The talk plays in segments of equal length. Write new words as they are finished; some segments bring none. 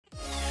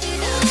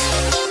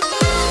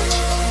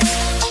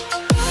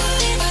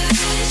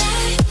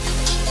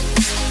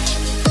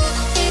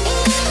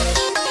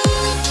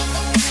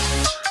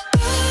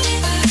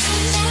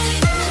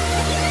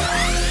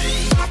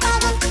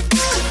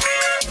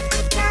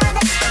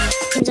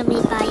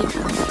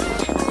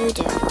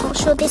Voodoo. Not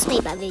sure this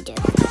made by Voodoo.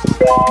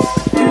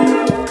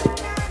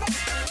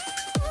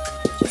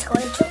 Just call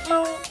it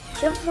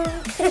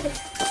Chumpmonk.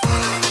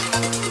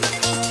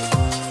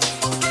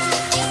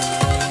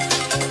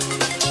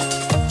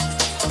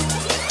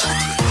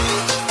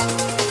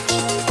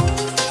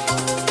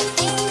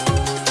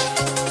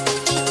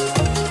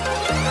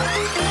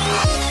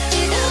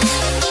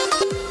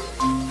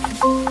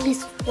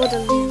 This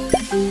wooden.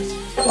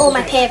 All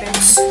my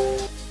parents.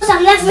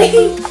 I'm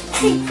laughing.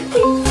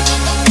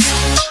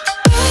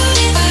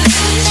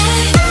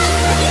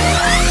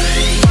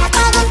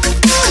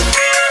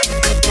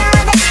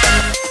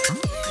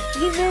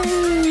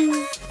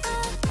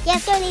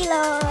 Yes, go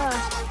Lila!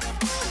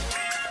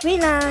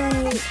 Green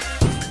light!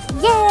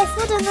 Yes,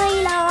 wooden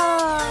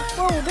Lila!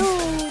 Will do!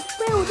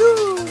 Will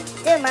do!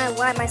 Don't mind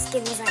why my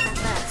skin was like that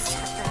first.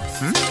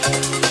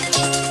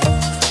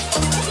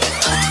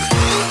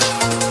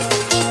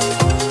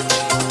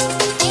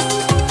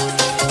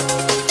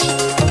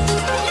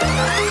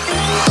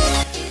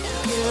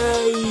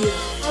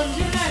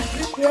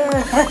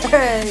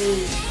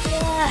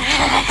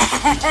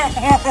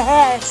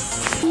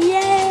 Yes!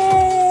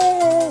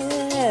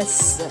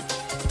 Yes!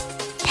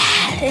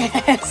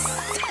 Yes!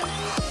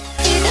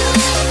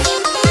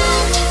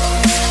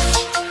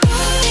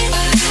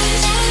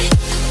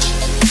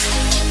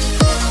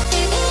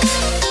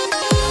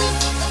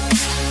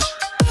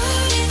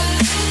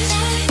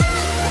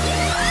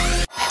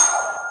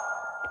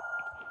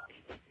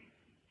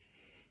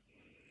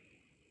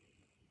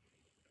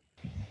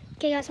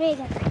 Okay guys, me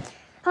again.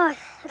 Hi,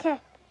 okay.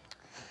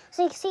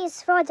 So you can see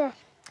it's Friday.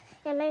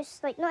 Yeah,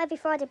 not every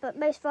Friday, but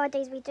most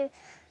Fridays we do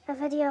a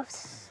video of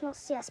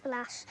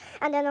Splash.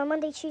 And then on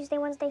Monday, Tuesday,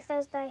 Wednesday,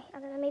 Thursday, I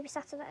don't know, maybe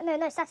Saturday.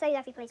 No, Saturday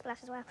we play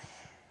Splash as well.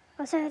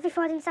 So every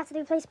Friday and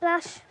Saturday we play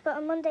Splash, but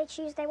on Monday,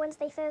 Tuesday,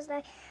 Wednesday,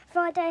 Thursday,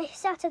 Friday,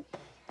 Saturday,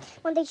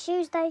 Monday,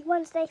 Tuesday,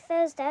 Wednesday,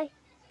 Thursday,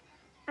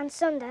 and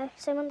Sunday.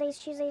 So Mondays,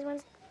 Tuesdays,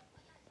 Wednesdays,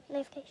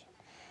 notification.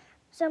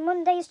 So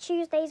Mondays,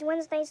 Tuesdays,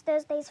 Wednesdays,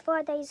 Thursdays,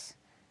 Fridays,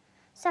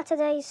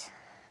 Saturdays.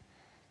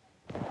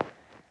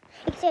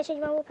 You can see I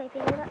changed my wallpaper,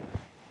 you know that?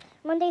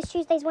 Mondays,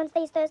 Tuesdays,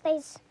 Wednesdays,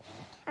 Thursdays,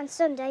 and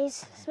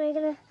Sundays.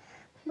 So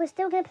we're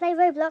still gonna play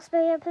Roblox,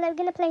 but we're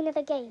gonna play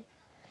another game.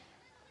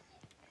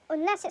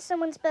 Unless it's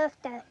someone's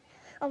birthday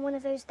on one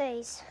of those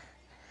days.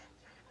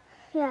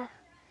 Yeah.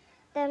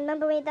 Then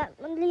remember that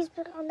on Lila's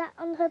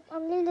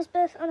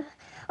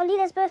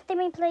birthday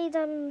we played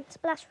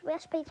Splash. We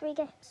actually played 3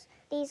 games.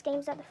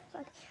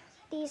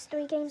 These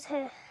 3 games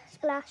here.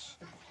 Splash,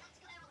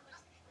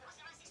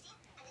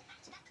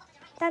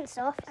 Dance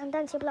Off, and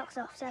Dance Your Blocks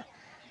Off. So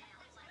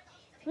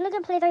we're not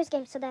going to play those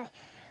games today.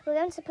 We're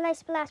going to play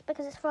Splash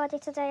because it's Friday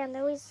today, and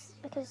always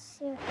because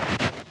we're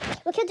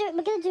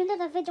gonna do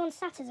another video on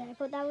Saturday,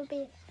 but that would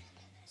be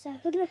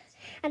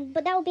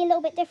but that would be a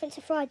little bit different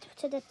to Friday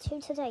to the 2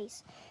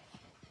 todays.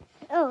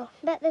 Oh,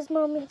 bet there's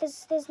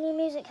there's new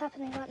music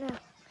happening right now.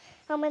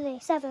 How many?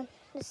 7.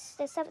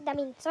 There's 7. I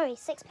mean, sorry,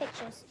 6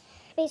 pictures.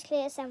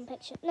 Basically, it's 7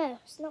 pictures. No,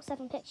 it's not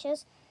 7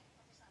 pictures.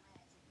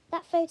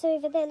 That photo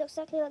over there looks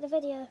exactly like the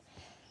video.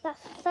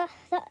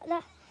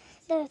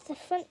 The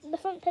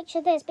front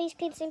picture there is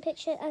basically the same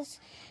picture as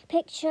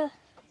picture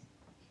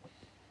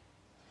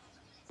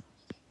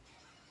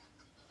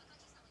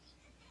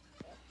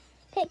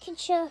 6,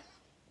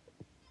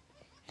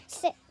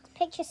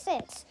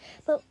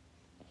 but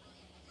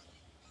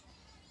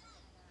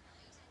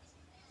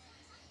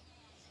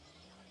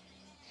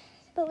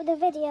with the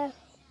video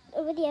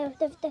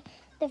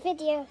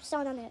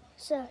sign on it.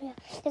 So yeah,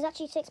 there's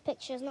actually 6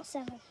 pictures, not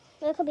 7.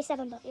 Well, it could be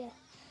 7, but yeah,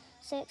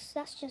 6.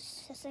 That's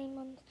just the same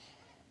one.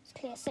 It's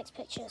clear, 6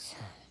 pictures.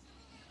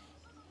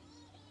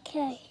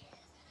 Okay.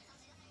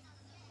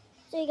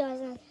 See you guys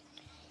then.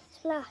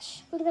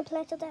 Splash. We're gonna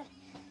play today.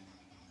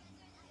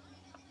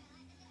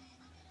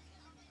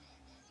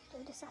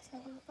 Do the Saturday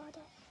one on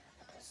Friday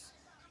because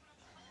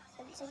I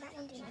didn't say that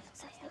one, didn't I?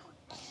 Saturday one.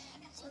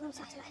 See you on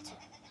Saturday too.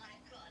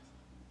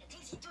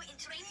 Things you do in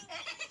training?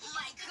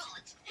 My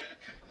God!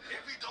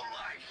 If you don't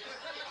like.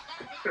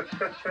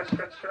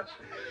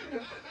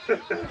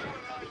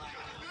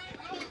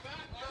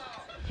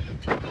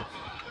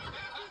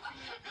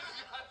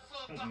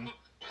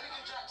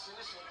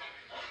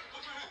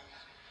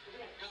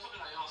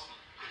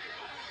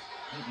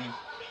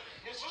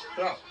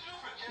 Stop.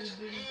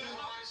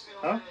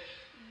 Huh?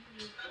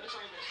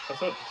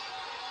 What's up?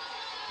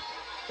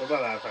 What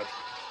about that iPad?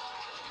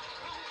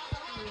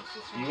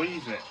 You want to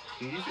use it? You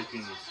can use it if you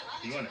need it.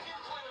 You want it?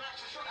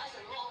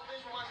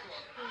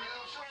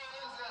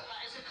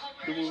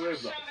 Double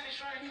Roblox.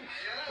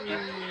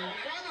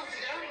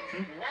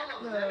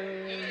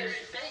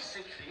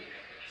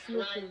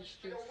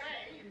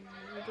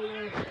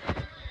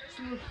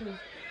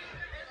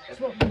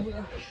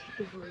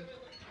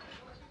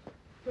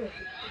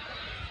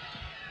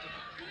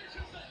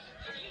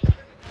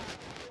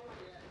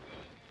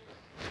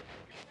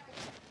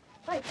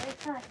 Right,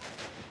 hi.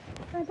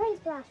 I'm playing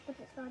Splash, but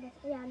it's Friday.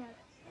 Yeah, I know.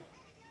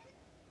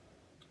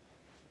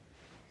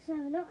 So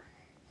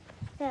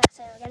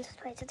we're going to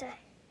play today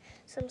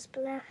some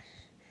Splash,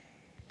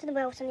 don't know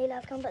where else Sunny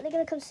Love come, but they're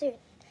going to come soon.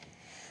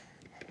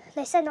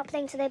 They said not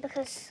playing today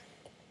because,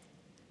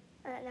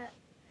 I don't know.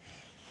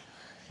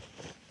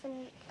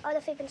 And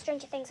other people in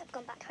Stranger Things have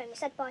gone back home. We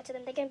said bye to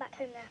them, they're going back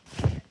home now.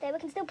 We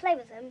can still play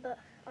with them, but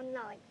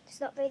online. It's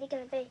not really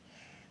going to be,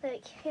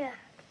 like, yeah.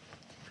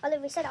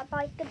 Although we said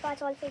goodbye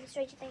to all the people in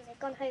Stranger Things, they've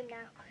gone home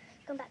now.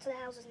 Gone back to their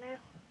houses now.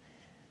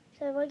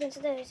 So what we're going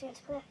to do is we're going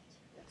to play.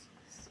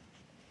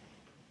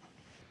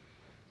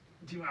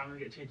 Do you want to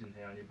get changing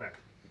here on your back?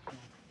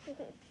 Do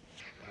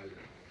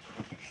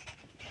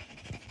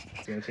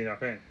you want to change our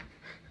phone?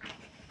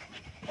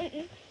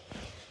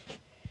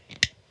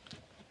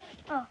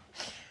 Oh,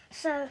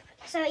 so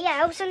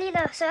yeah, Elvis and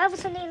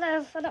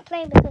Lila are not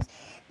playing because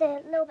they're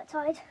a little bit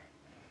tired,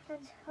 and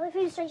all the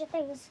people in Stranger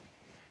Things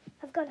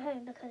have gone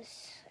home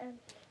because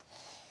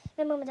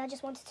their mum and dad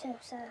just wanted to.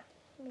 So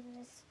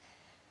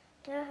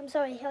yeah, I'm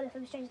sorry, all the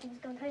people in Stranger Things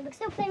have gone home. We can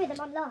still play with them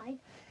online.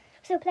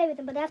 Still play with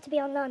them, but they have to be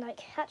online,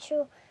 like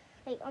actual,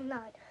 like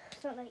online.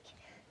 It's not like,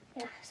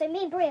 yeah. So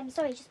me and Bree, I'm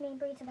sorry, just me and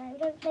Bree today. We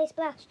don't play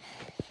Splash.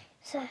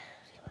 So.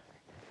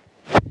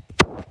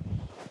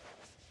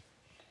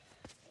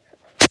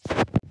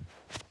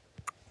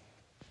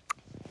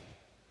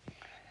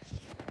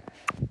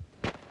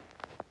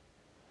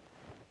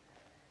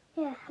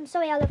 Yeah, I'm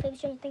sorry all the people in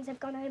Stranger Things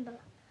have gone home,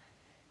 but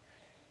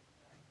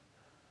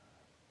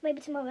maybe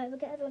tomorrow,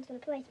 everyone's going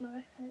to play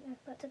tomorrow. I don't know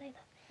about today,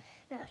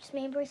 but no, just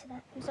me and Bree today.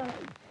 I'm sorry.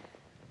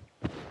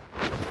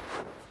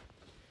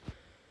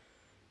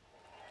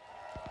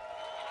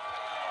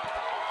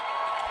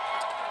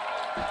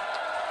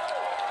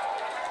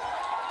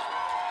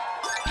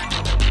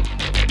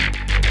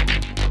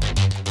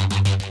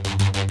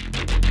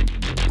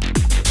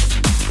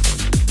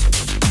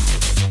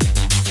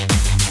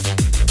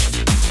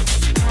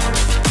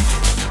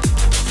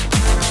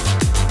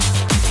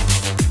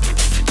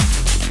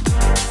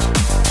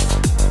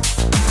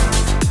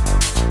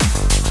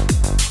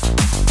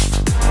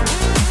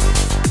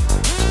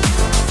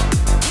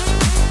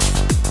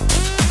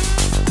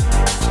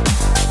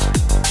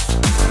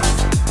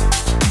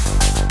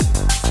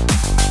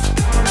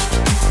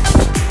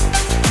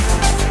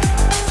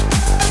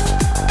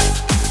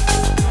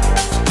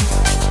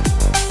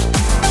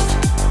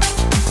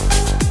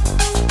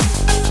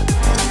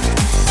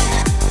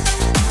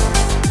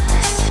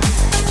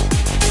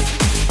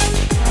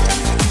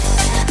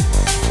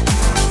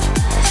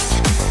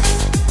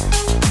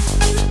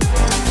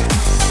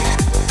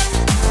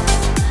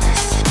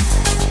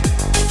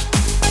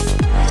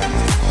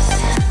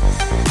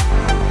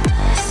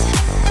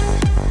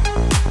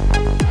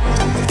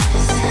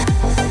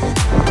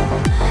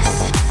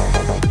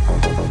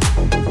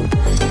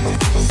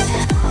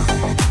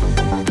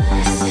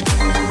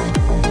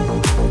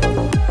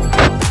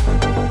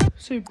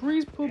 So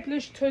Bree's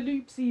published her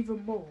loops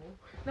even more.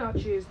 Now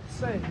she is the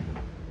same.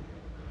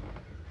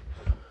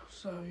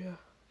 So yeah.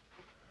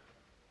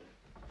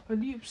 Her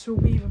loops will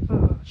be even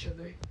better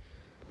actually.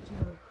 So,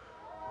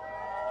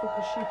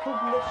 because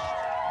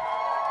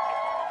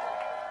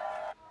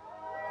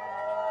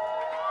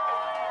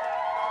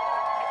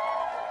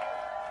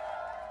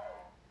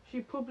she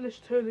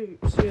published her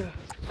loops, yeah.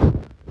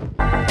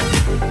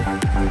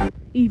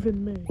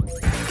 Even me.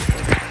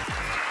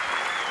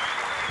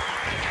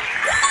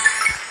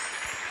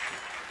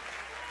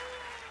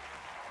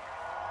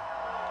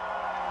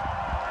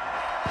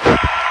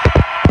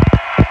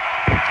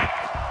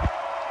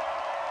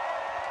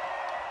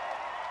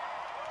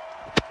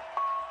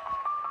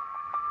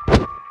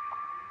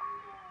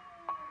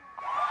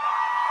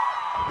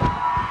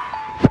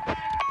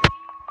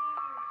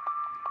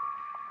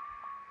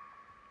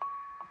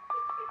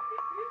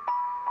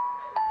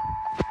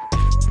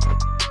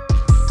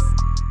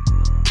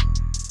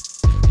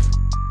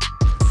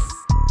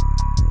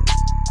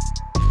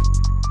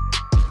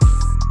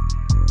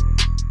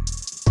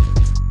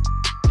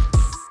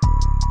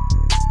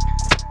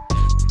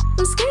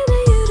 I'm scared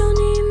that you don't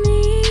need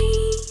me,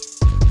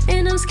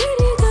 and I'm scared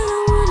you're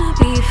gonna wanna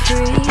be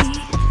free.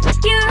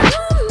 You're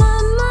on my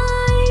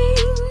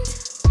mind.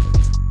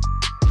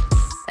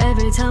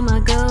 Every time I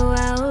go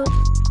out,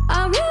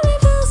 I really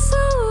feel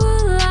so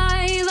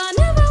alive. I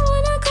never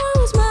wanna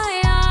close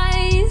my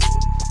eyes.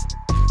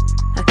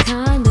 I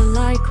kinda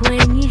like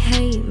when you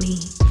hate me,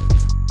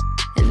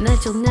 and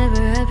that you'll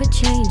never ever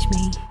change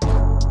me.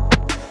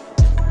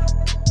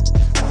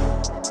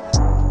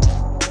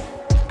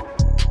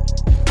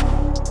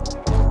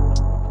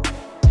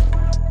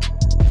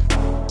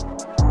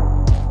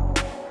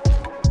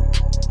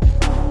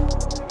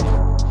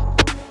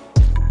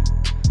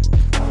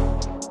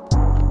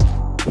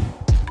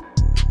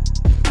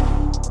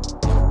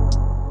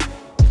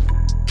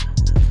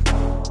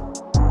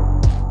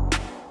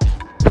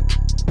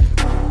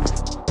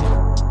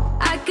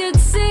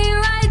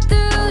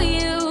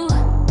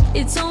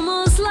 It's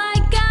almost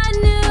like I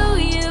knew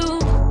you.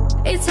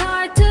 It's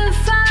hard to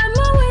find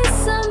my way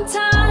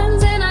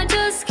sometimes, and I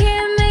just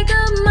can't make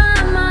up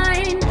my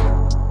mind.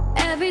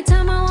 Every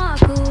time I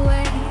walk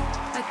away,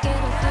 I get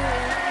a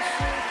feeling like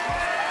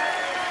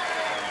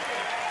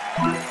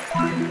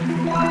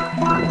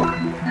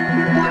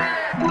shit.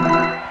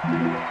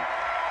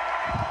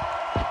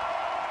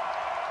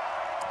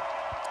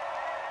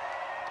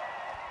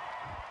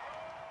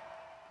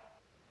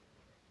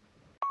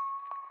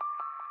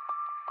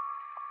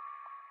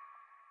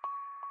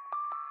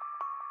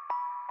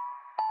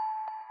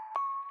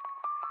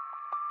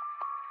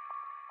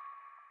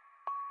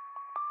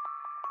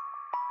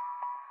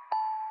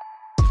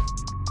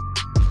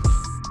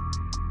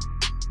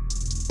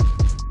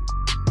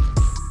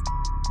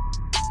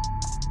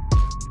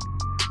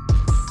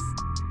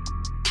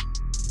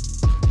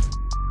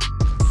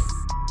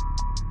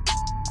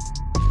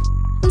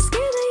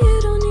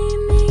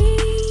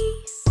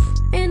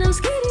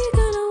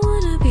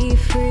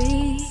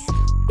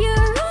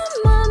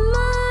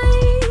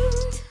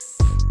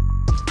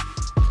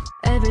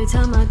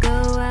 time I go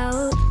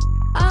out,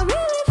 I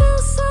really feel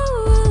so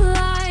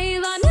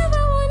alive. I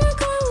never wanna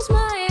close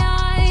my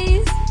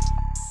eyes.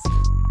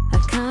 I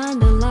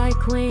kinda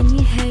like when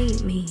you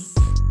hate me,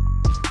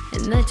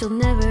 and that you'll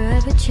never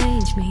ever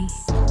change me.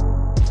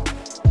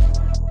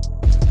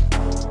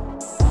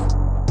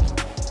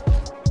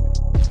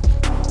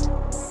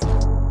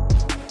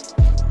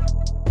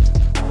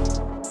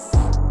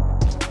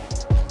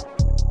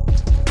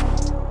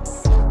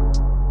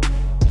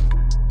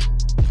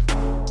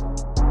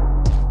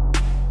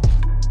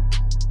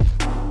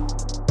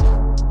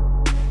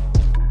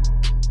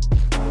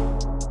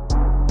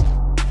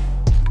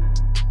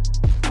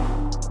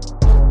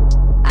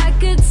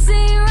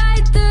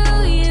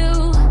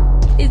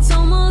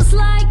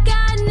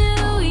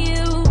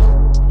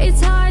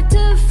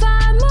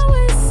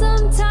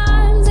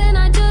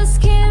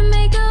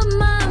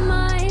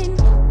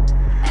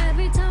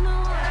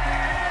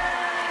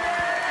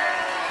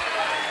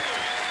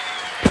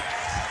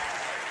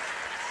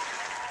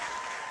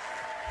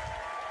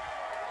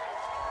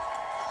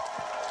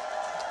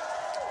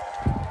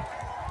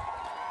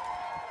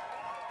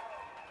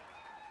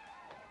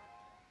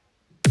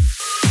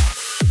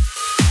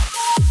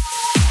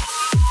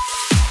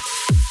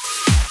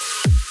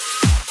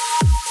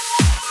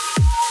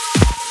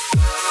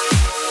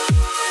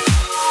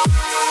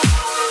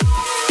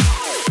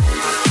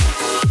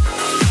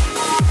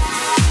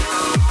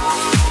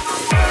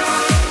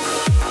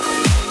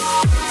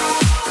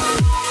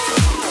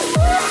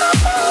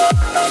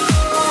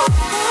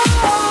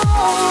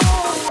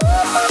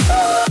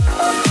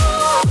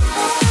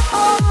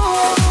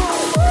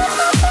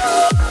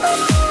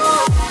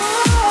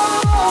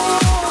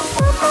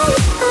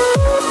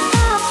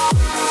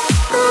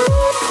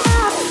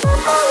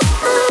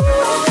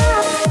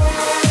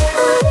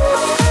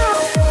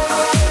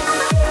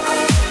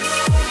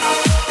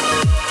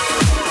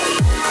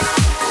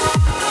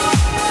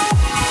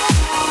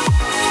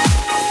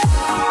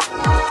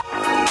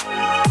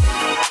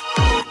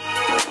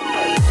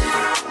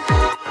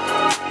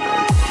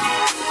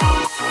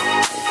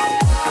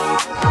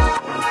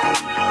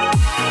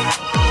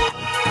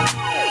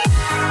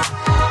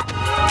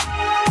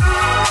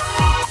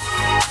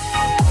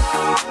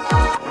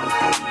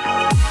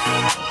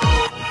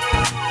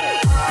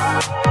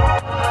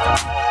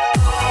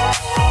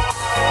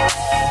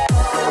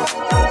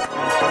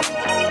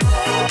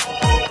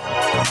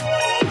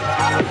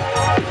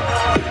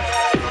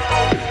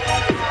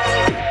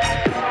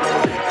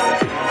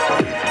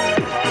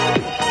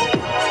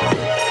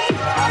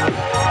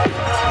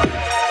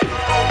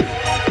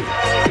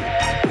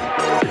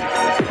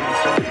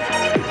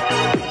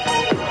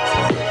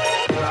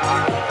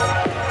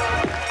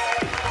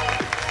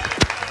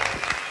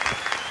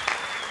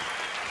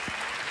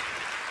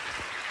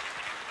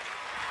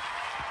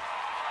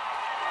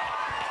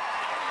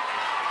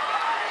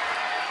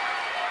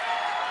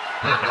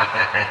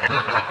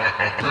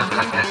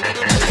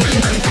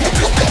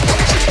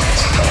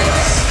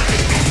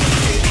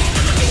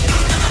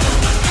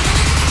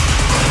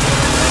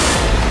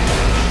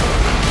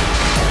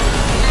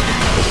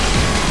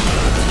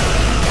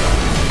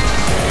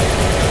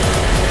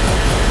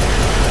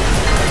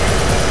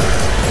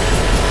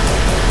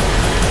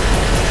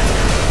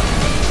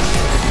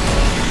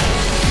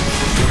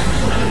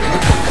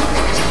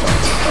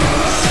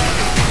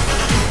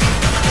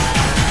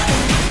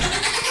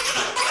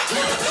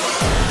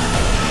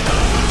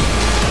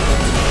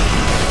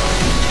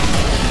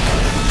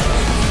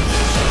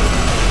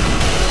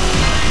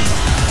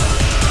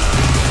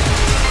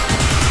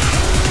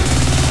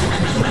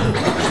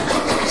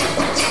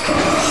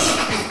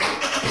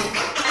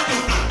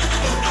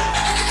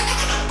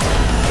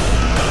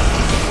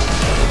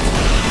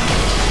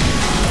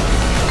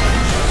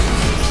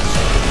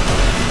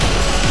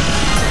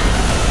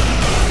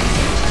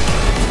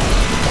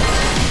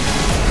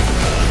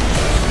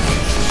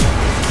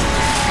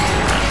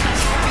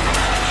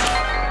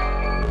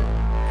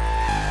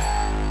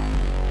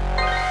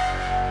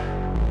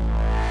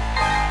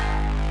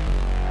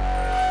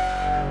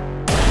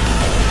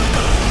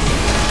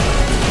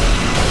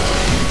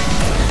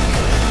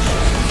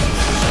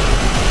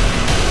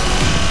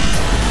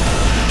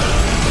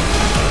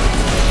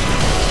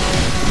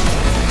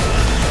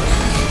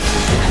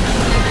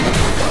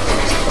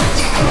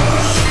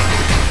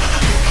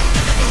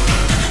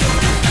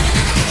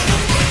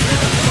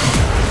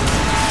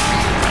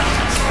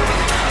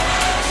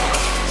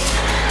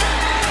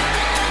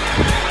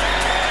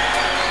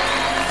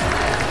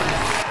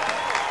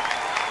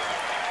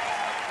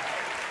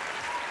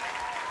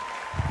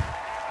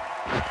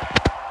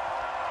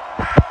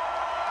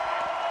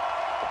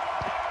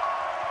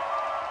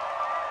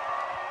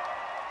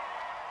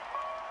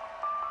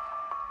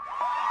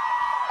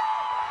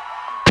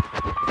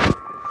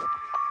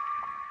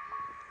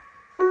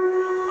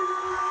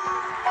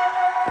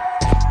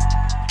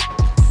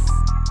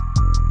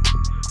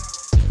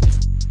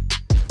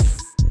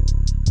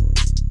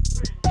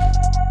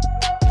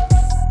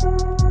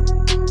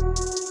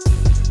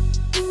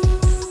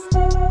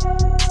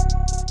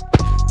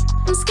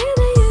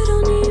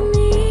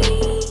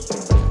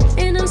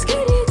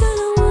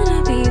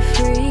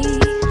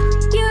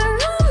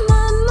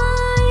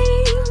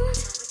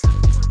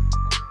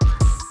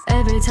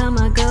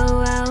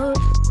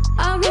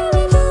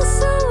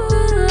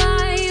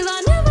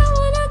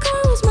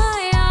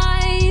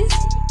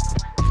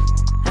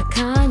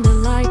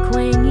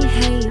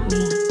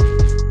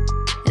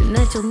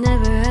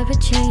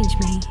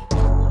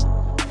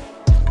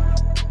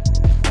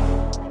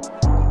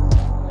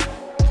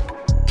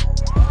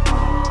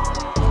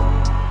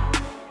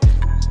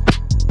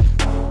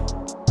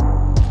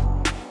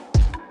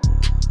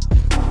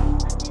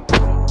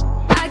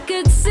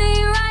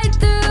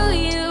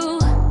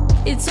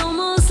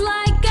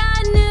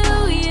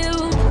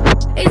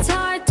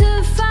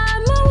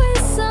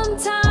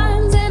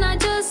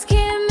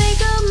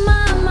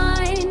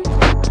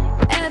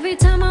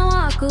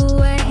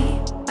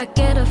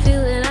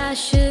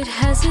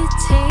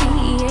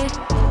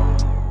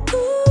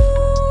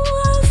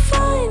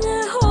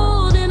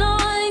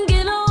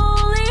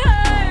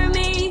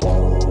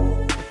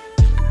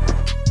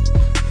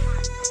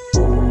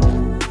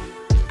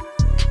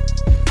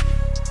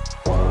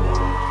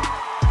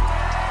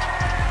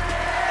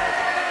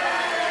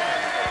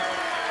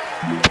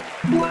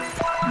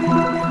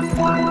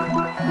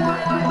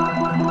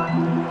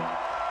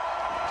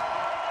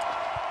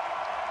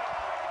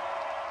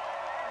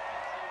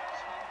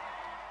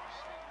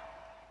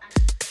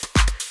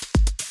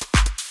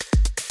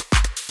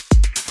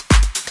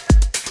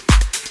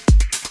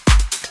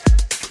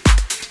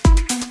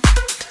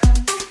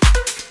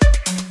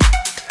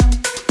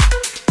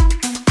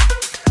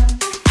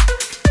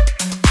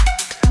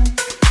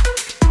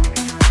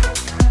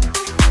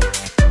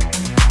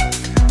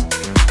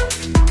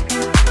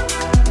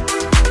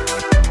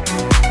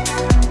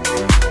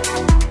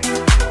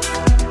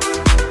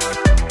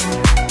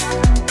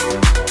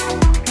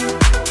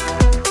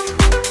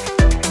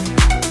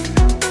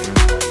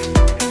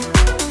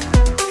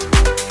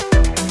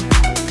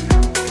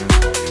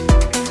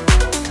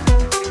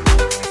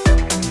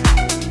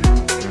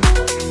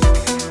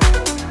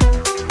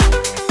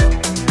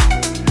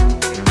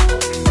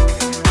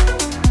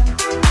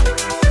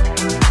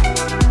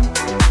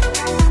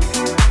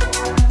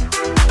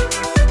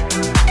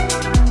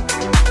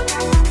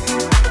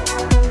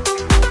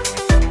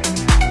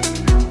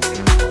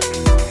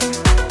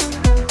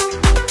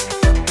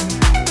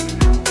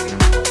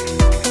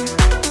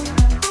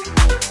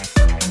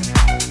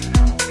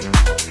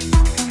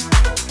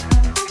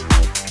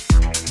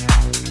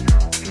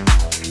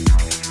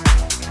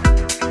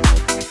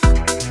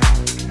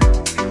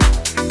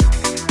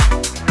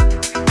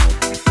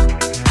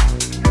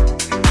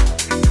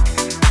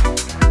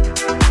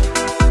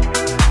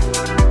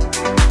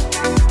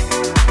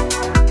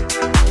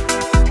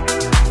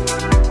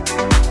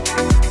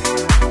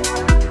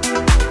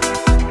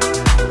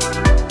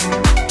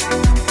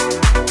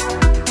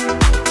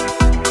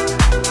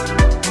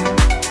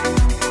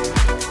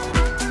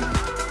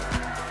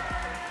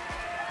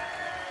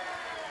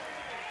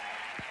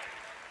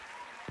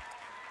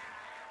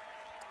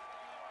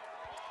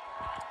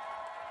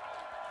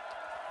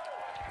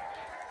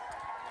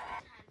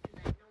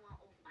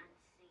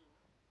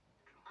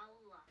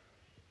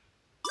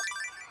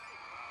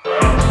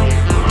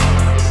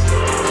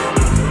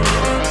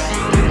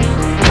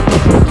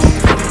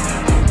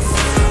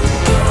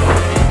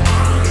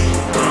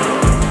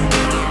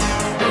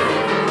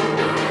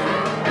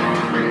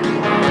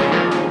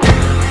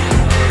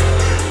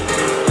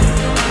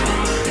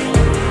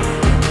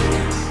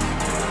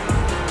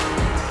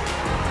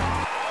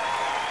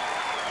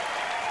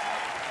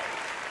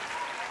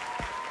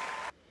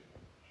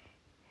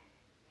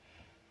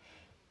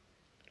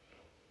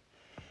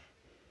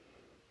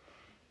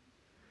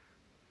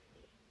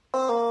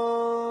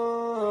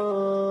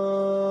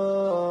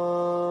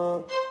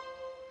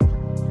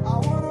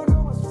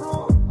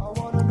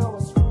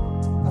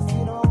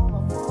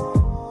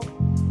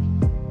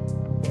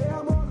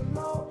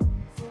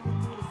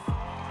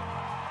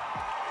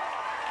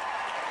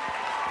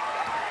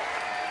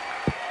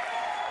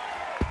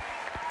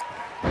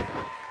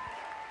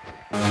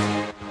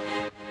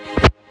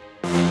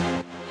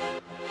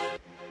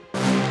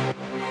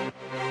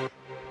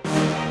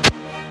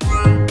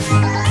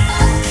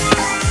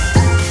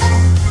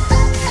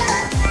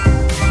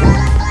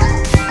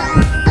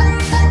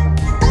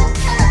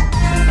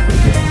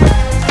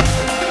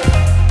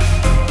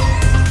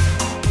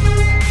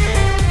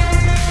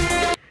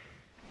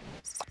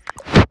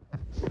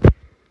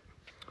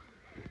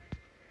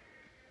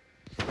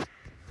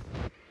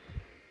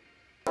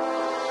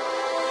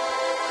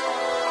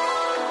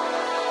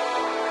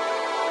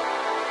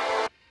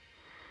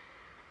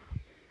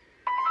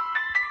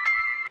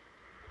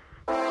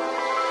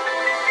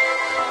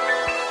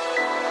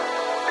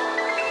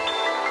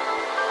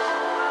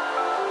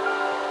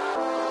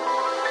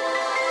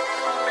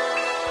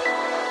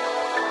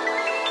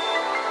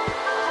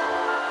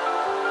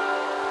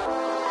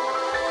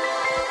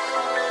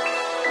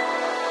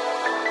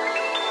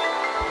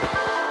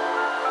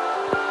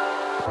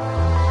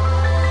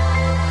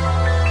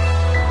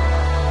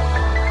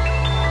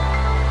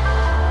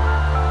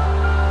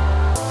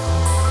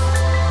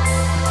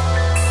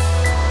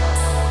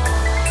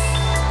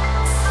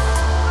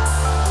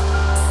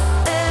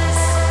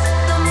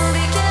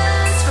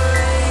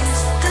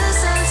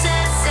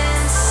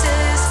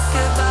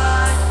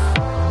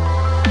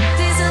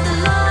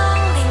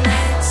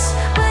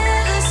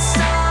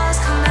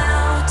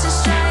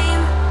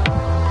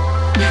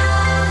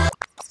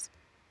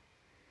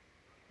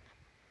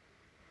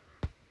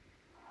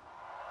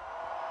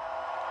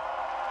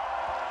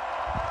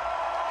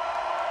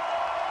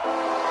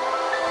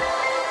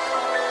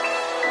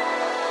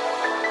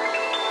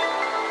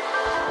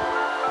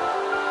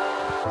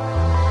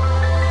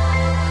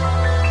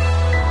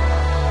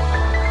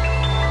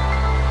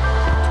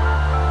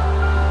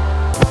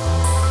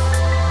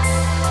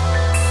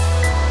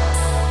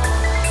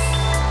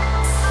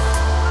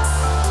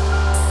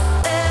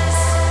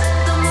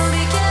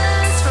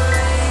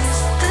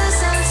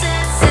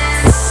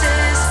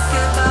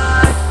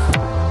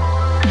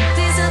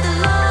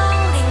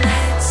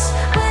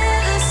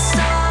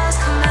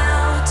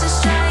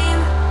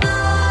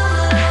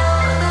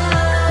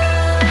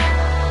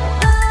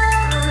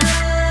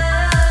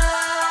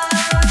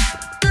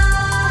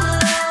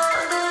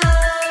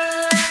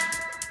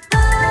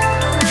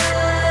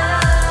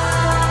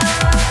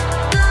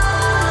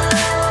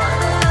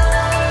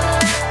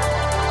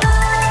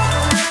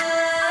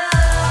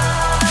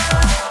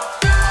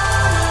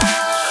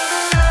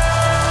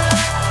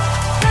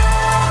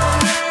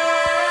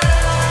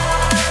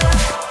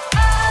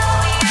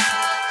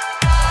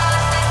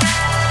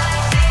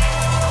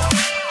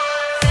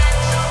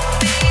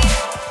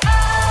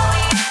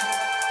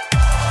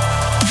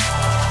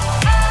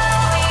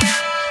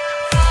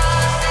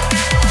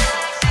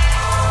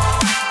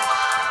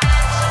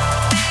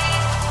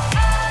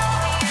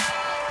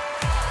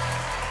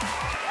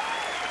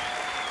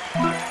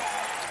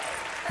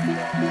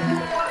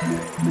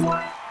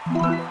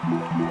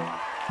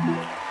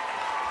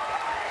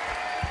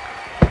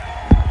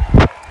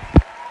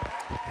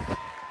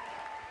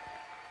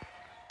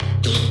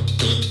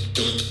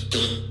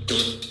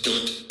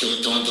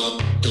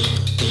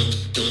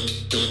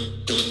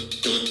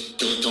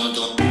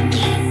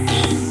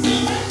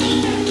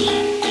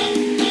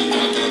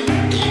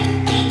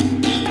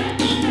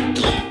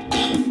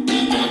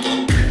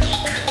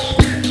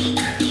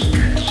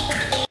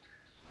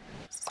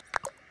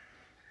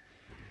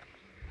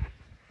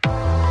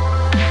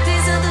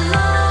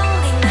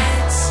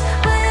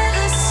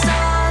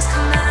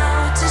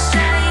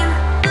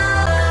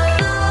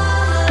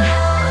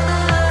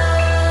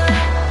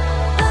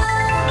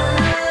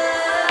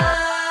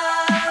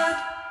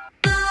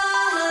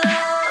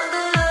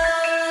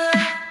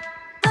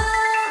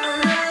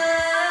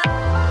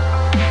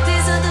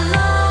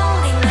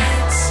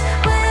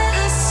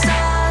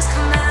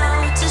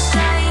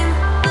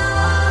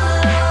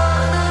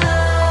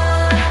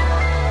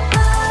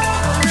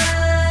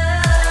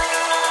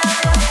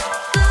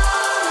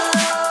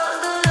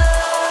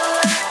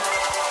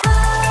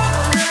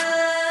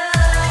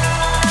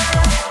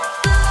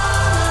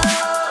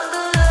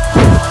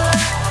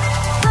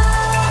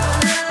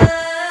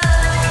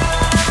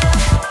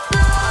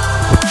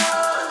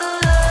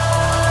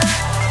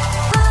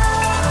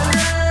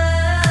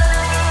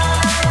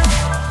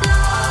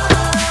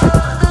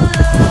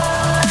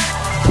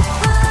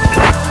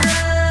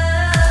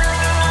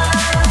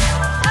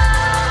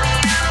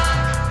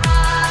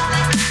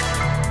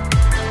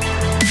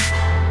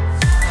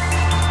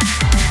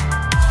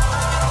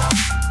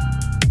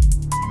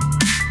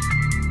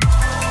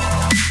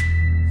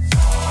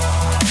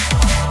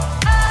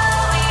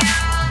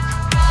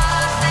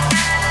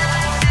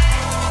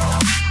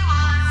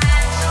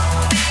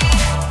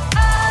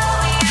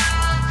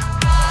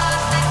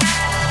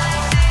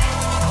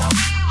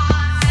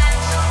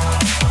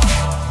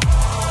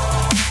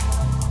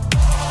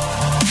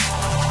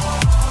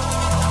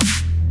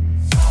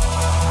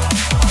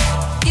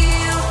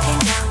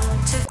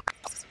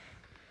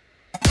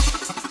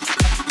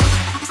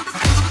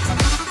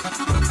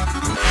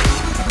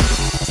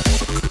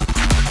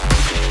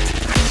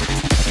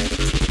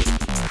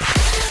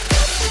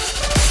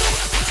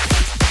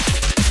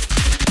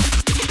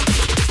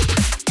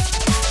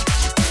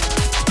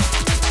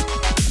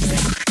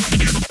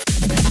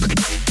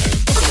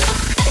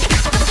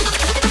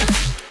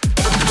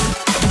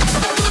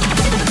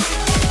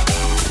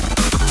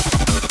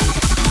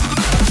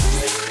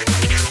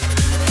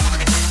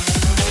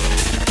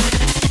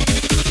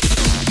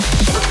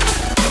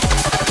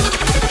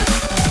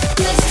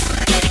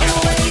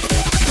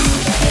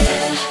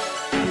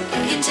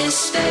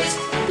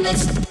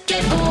 let's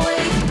get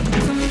away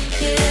from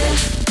here.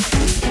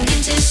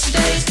 Into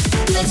space,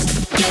 let's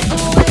get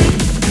away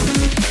from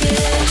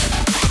here.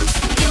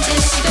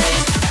 Into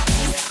space.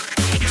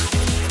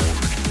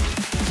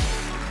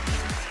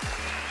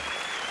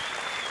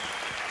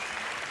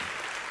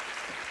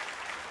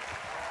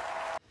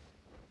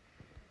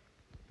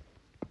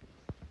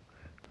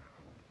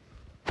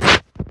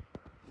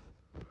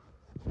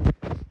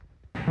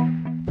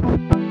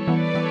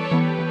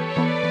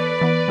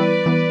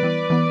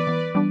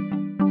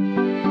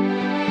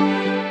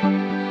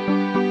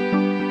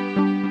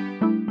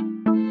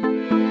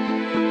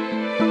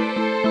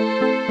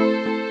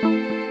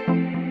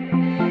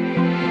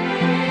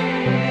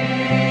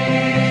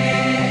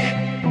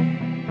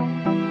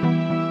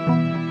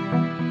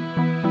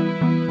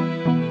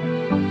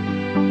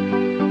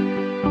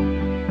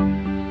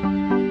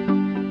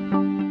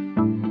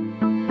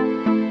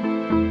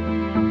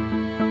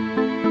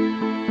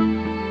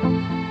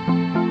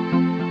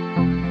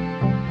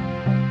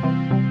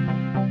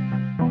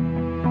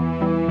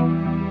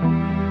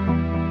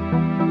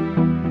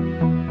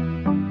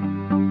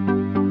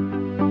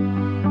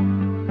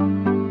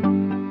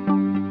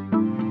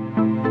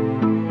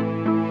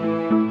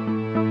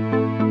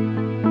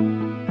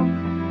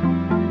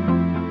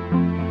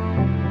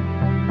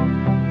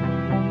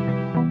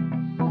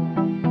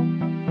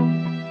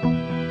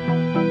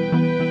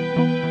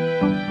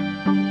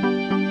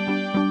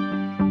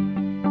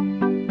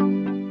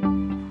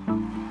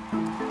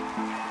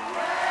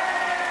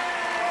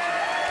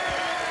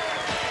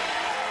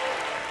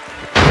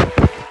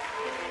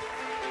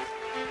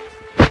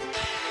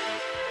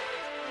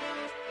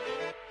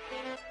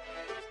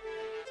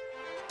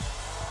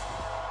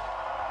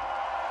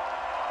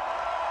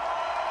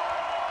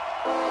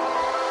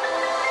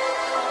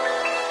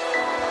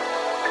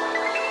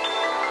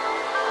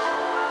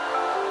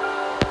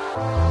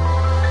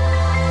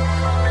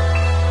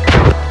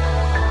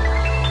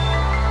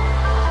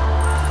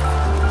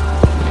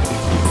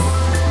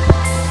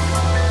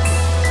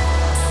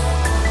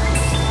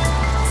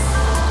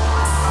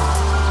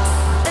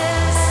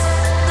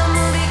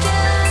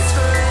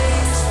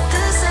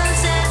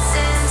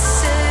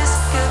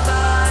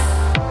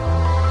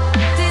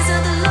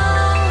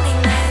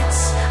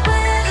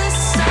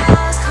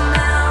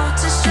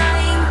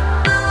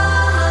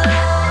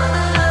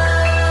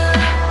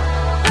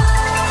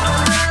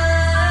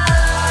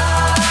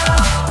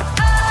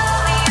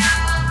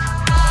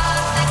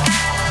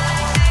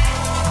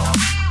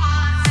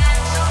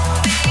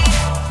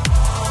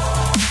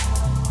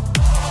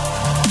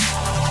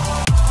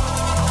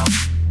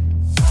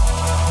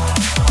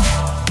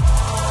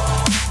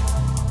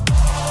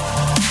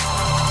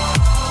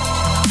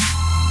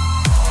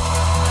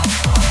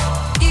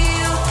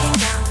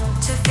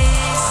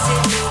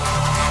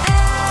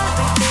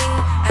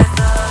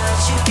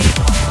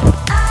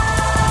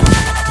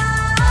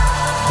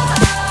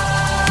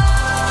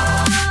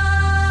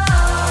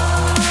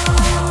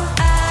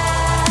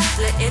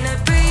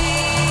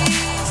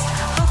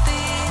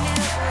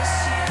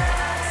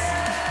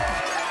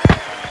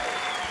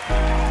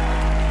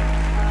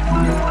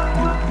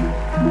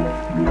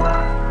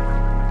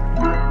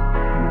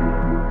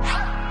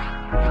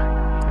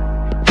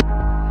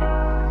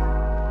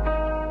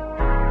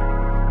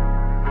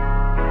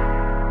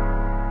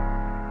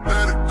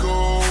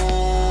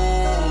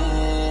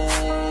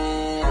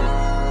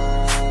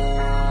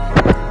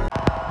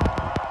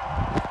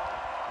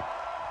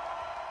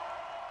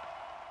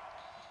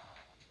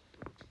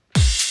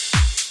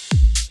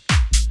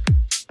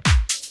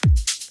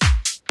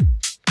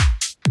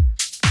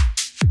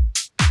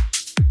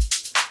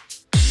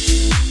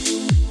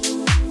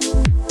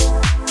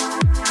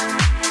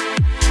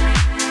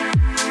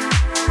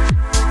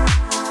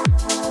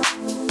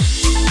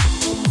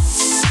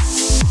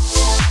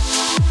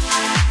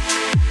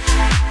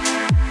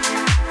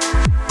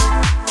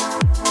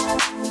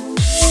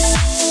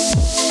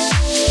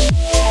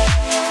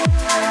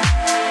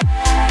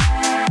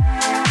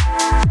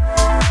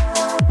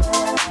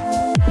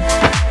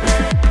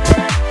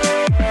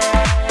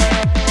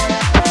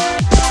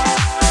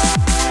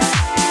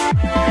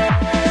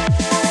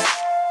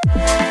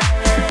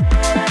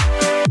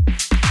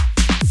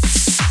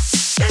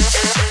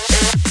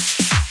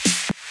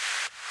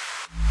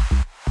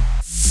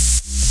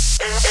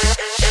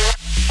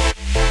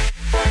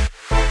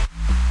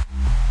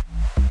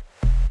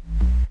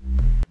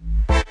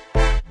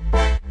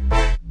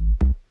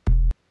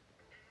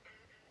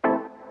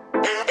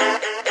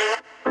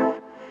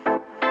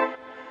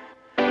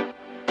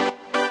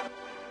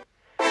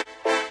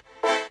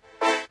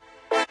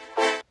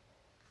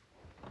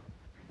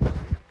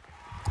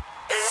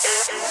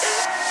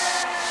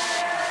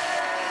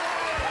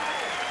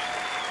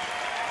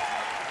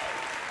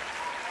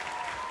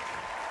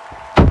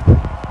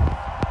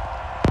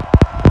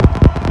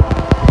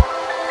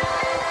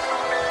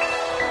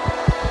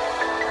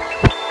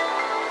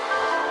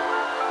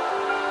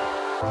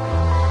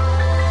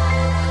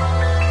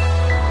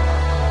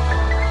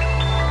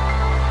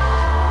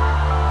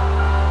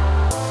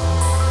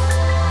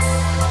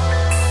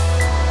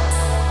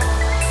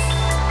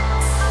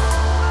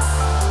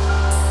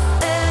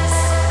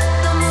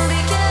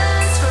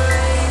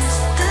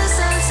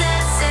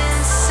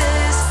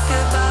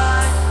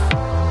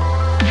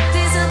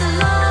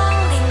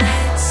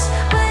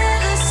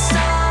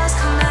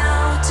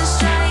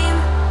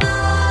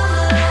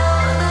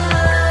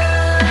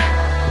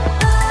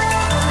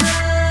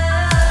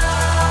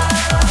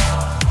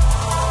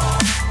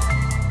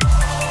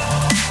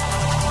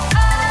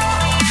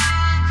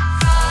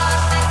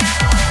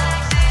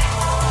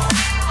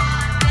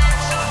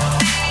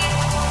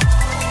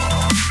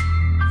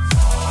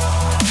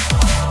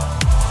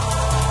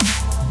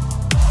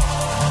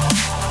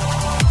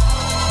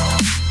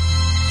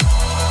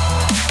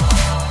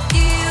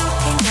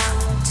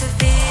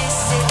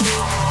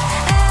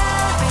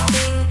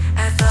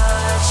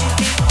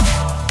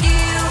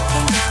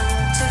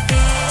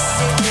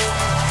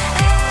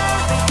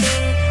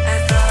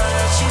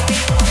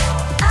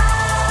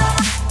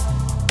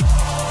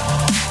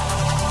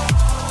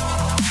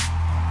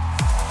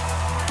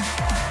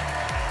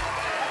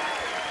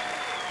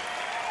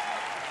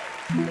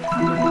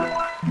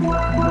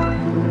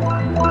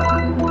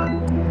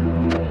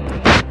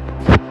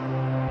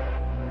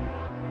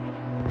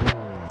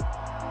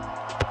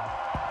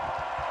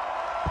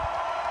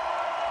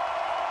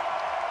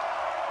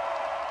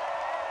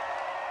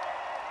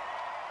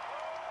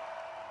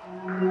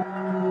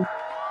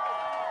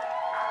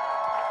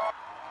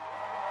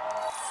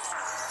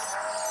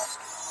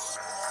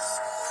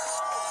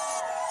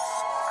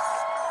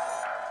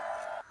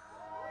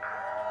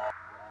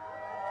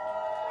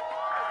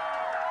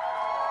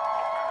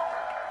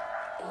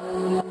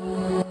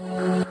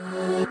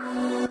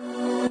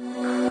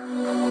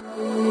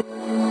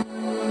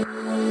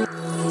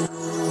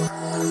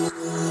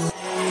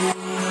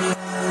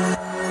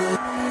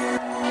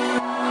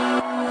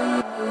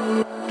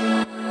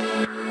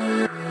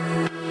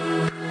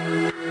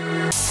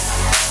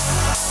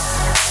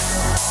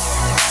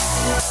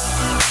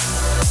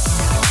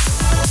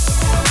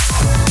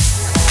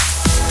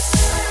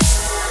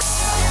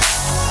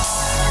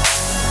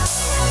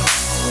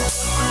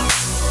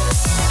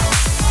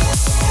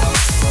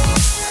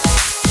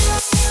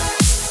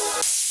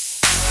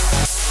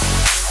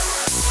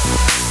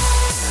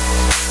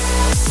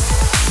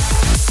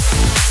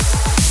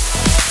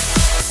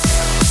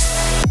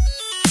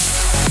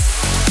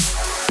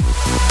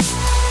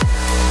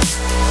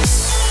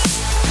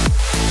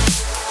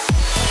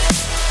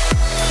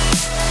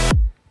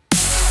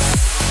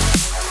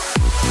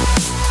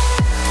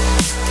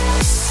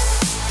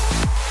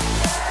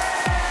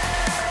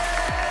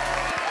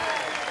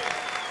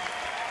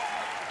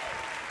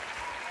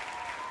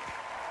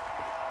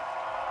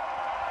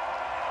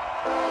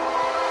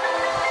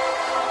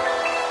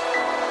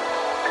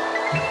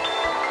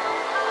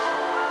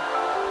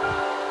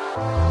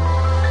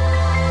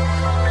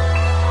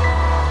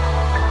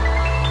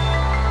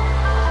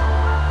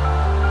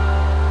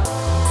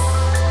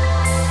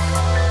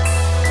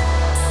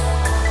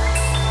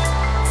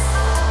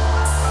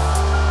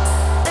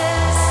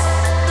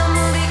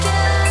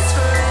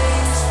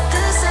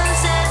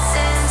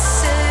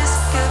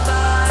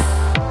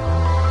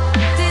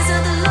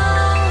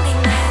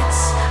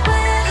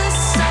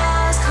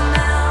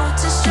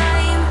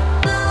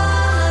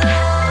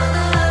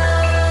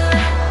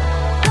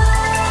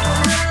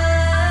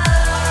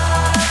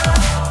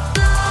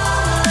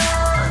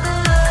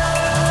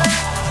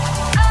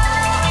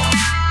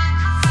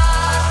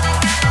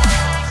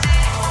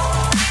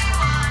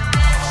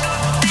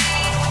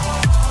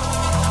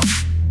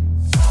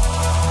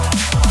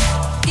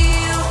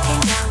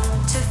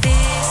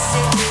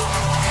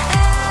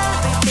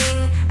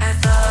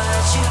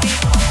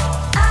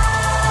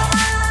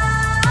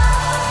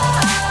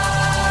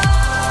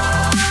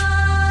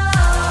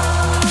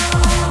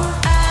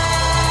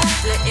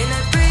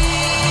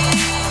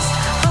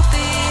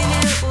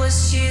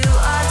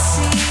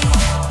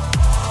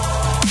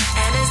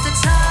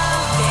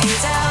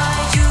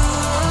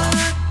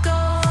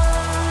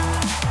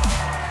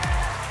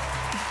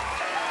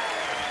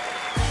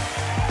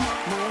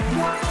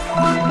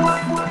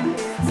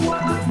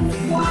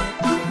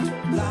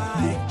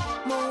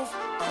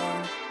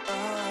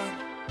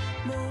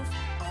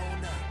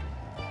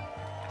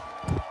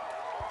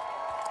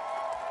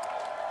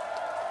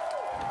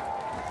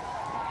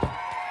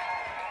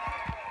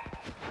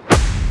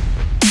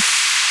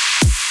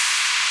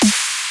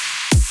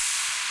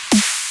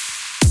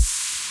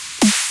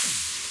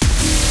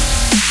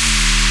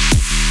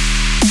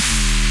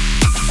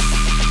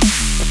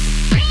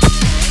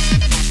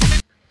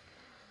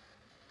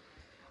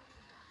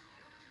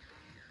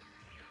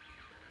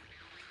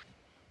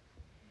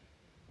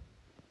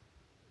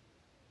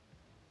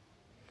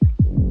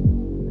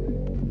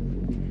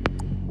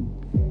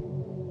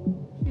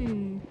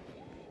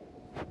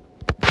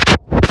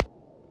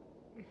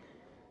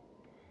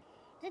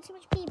 Is there too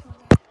much people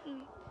there?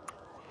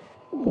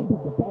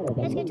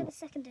 Let's go to the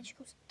second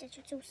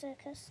digital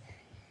circus.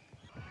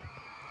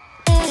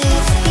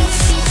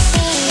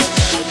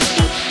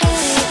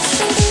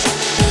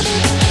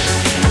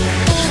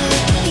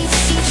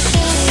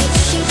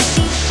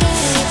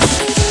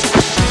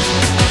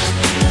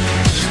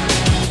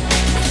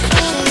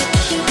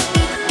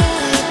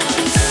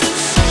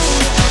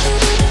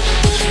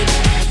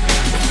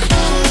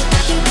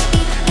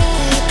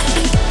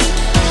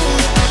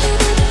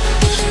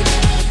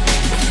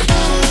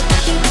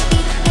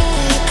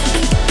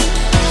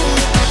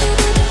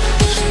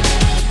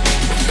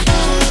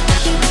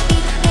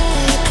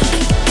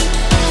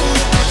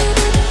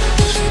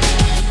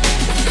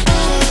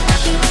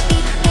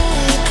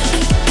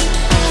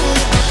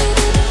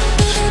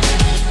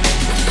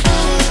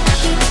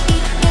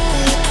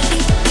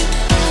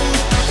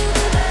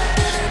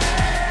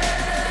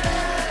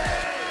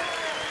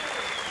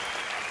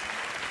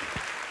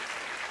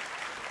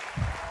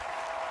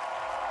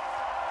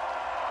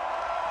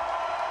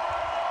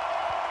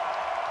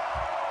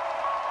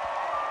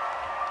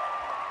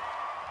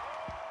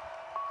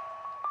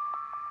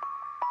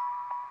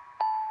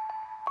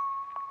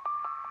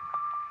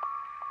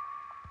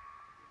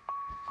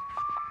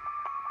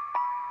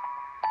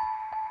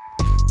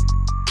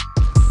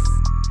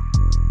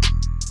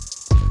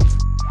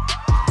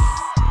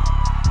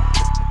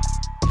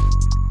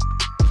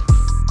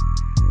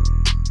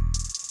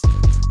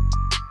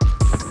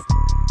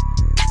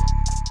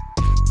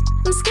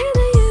 I'm scared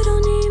that you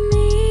don't need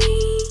me,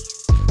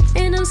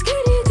 and I'm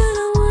scared you're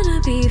gonna wanna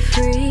be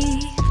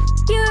free.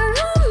 You're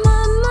on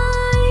my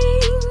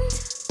mind.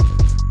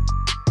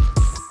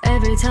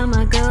 Every time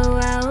I go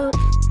out,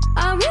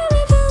 I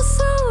really feel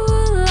so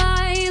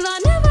alive. I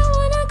never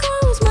wanna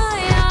close my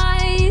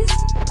eyes.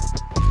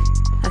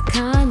 I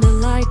kinda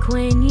like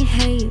when you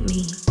hate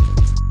me,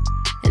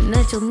 and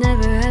that you'll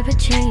never ever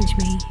change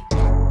me.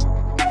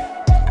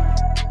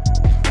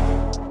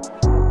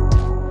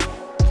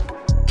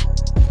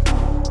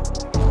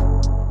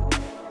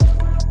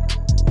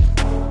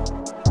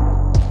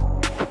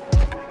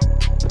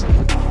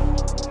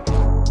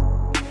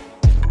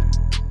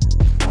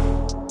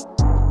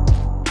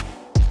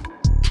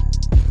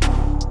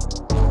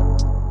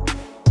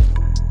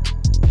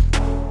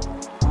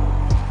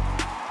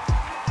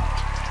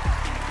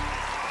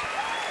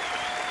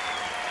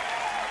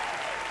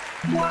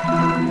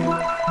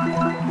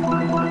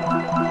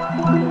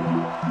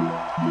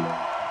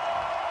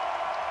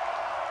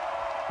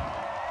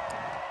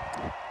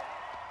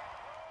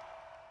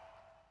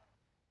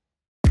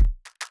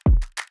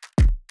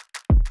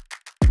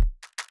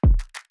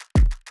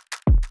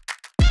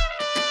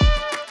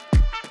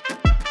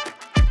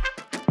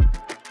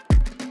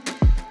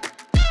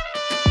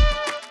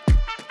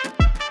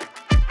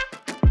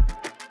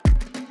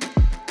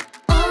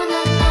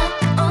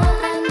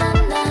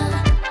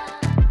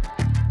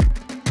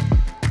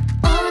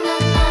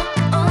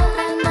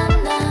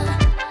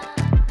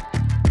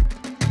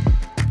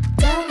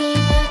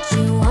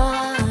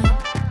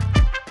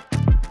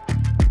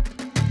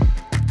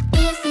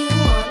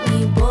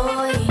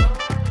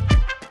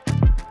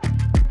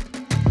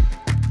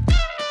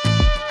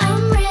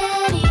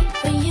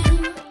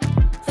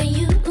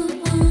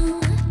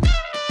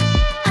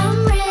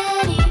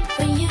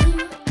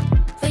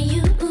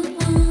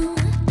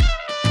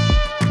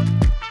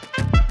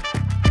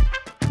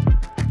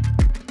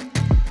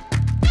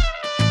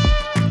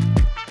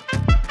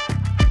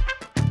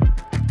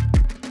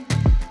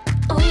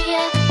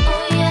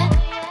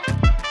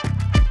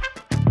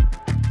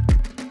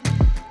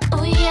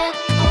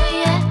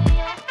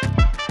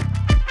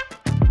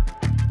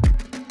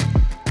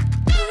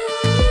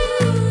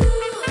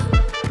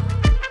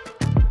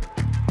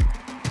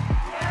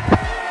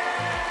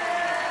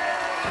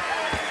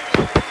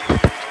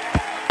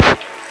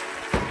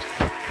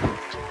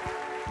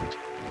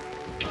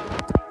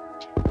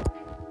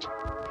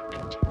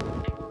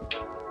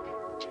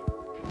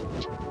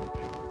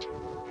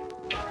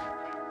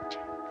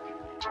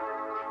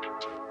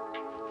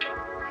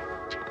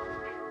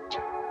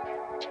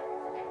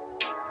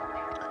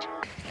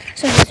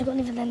 So I've got to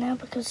leave it there now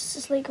because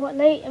it's like quite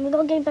late and we've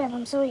got to go to bed.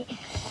 I'm sorry.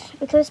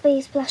 we closed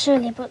Space Splash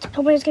earlier, but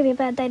tomorrow's going to be a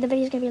bad day. The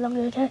video's going to be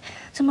longer, okay?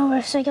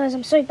 Tomorrow. So, guys,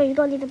 I'm sorry, but we've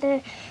got to leave it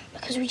there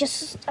because we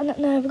just, I don't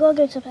know, we've got to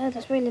go to bed.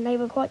 It's really late.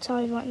 We're quite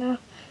tired right now.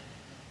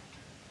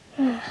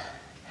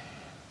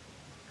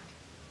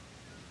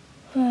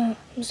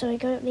 I'm sorry,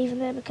 go leave it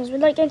there because we're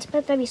like going to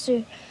bed very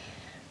soon.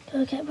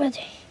 Go get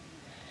ready.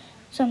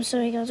 So I'm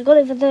sorry, guys. We've got to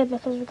leave it there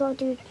because we've got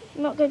to do,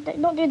 not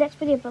do next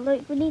video, but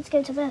like, we need to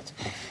go to bed.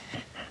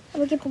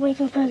 And we keep on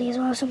waking up early as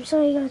well. So I'm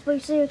sorry, guys, but we'll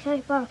see you,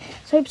 okay? Bye.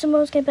 So hope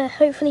tomorrow's going to be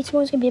better. Hopefully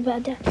tomorrow's going to be a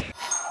better day.